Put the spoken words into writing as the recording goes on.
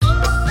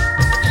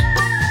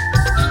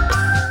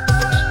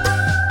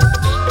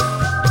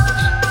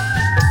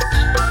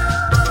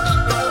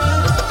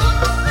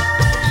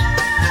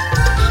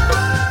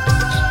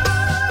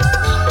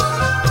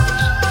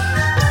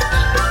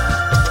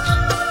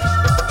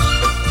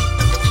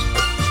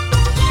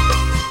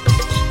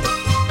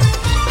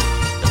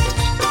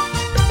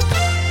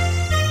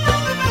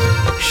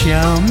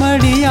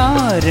श्यामलिया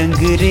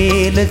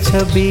रंगरेल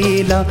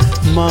छबीला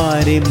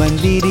मारे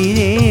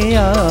मंदिरे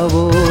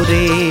आवो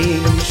रे।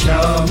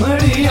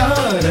 श्यामलिया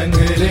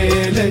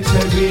रंगरेल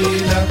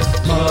छबीला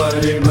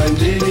मारे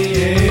मंदिरे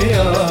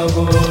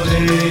आवो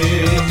रे।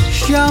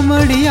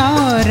 श्यामलिया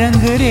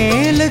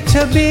रंगरेल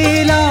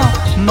छबीला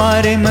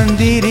मारे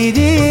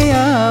मंदिरे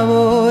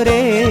आवो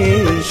रे।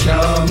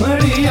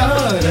 श्यामलिया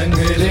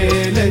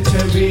रंगरेल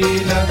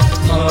छबीला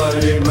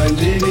मारे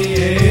मंदिरे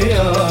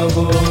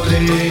आवो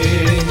रे।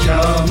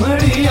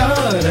 श्यामलिया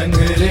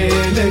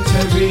रंगरेल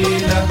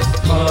छबीला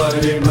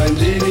मारे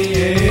मंदिरे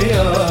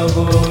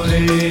आवो रे।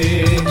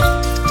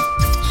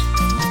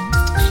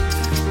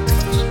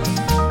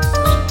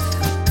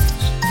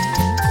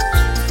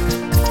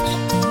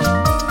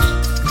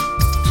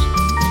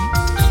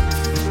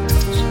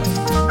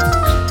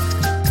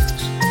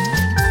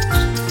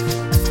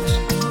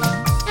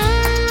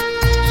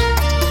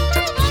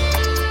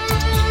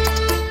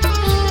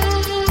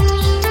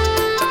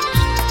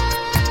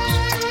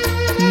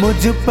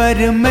 मुझ पर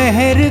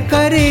मेहर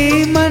करे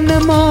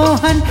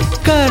मनमोहन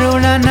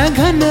करुणा न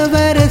घन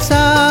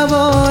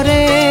बरसावो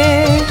रे।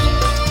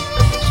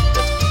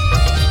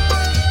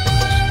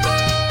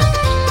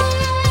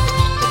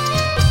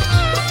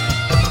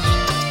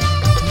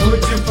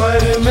 मुझ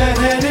पर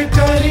मेहर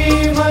करी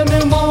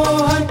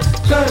मनमोहन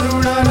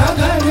करुणा न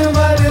घन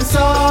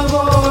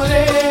बरसावो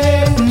रे।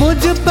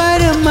 मुझ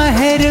पर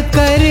मेहर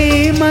करे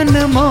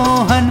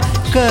मनमोहन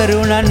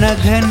करुणा न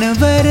घन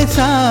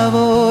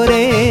बरसावो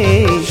रे।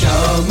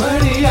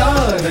 श्यामलिया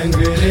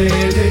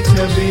रंगरेल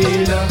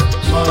छबीला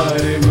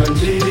मारे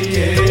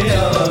मंदिरे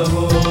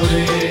आवो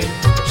रे।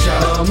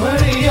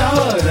 श्यामलिया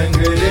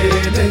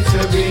रंगरेल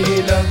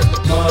छबीला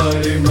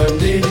मारे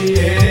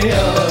मंदिरे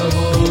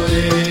आवो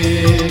रे।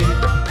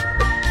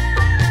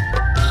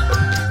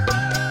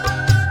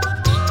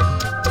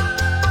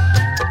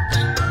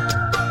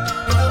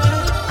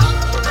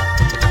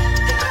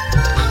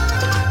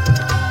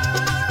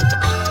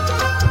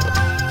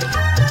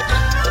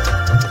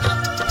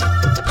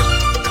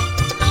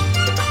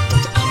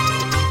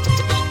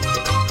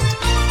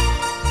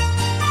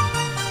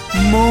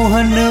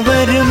 मोहन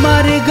वर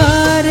मर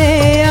गारे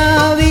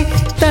आवी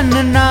तन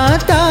ना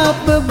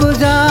ताप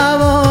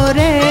बुझावो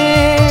रे।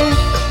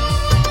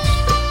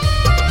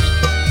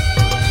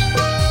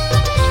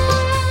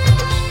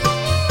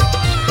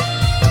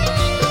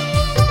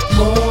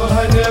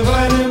 मोहन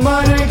वर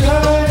मर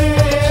घरे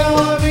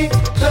आवी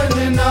तन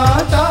ना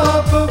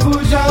ताप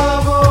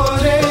बुझावो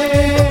रे।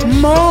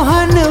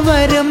 मोहन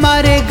वर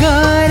मर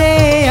गारे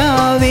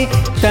आवी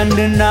तन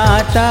ना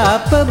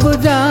ताप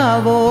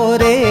बुझावो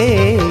रे।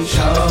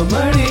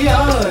 श्यामलिया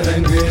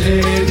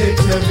रंगरेल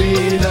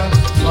छबीला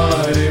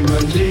मारे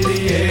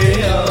मंदिरे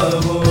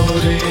आवो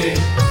रे।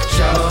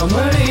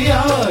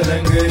 श्यामलिया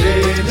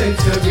रंगरेल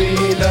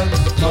छबीला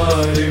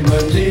मारे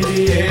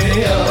मंदिरे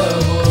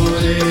आवो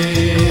रे।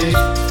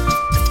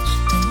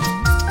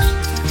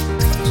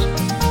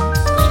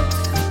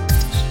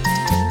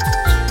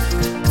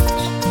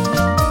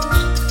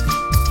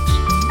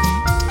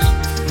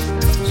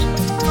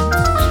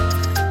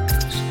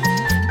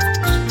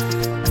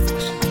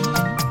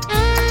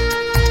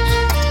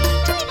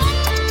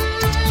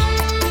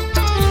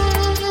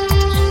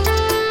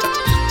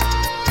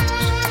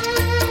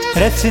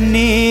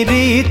 रसनी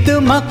रीत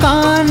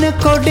मकान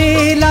को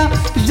डेला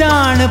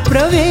जान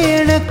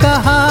प्रवीण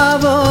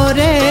कहावो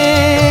रे।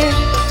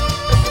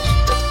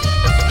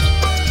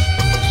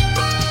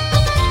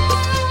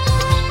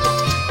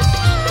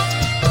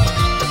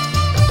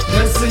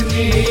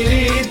 रसनी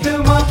रीत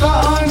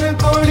मकान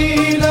को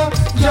डेला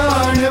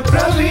जान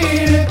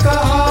प्रवीण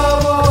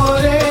कहावो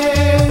रे।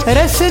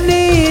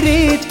 रसनी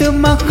रीत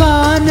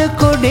मकान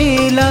को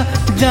डेला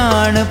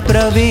जान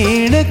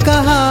प्रवीण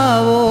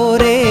कहावो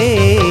रे।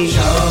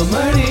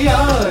 श्यामलिया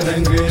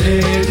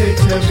रंगरेल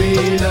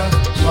छबीला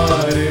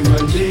मारे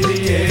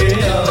मंदिरे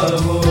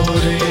आवो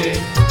रे।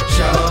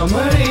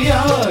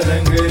 श्यामलिया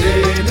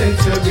रंगरेल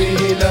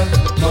छबीला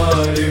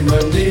मारे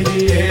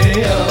मंदिरे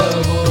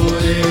आवो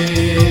रे।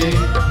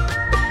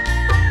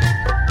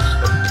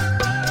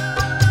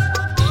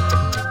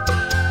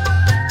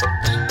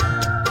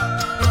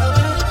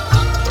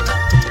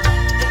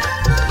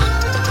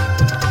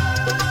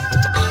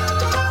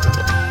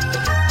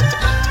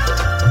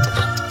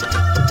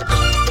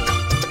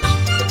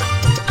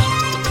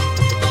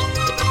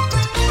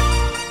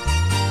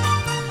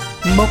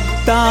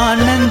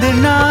 मुक्तानंद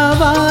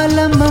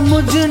नावालम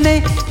मुझने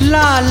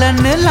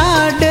लालन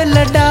लाड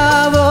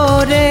लडावो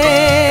रे।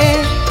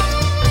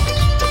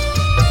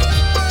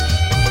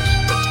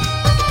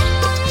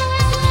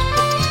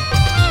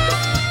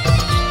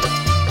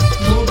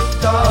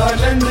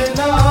 मुक्तानंद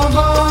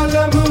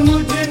नावालम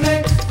मुझने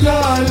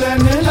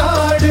लालन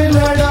लाड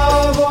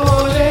लडावो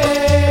रे।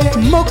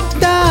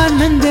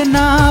 मुक्तानंद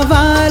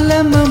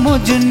नावालम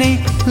मुझने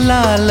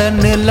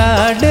लालन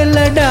लाड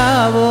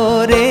लडावो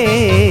रे।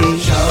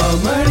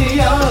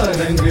 श्यामलिया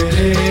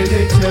रंगरेल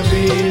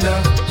छबीला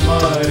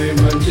मारे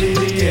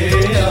मंदिरे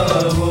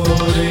आवो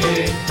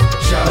रे।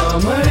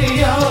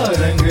 श्यामलिया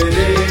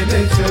रंगरेल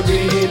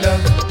छबीला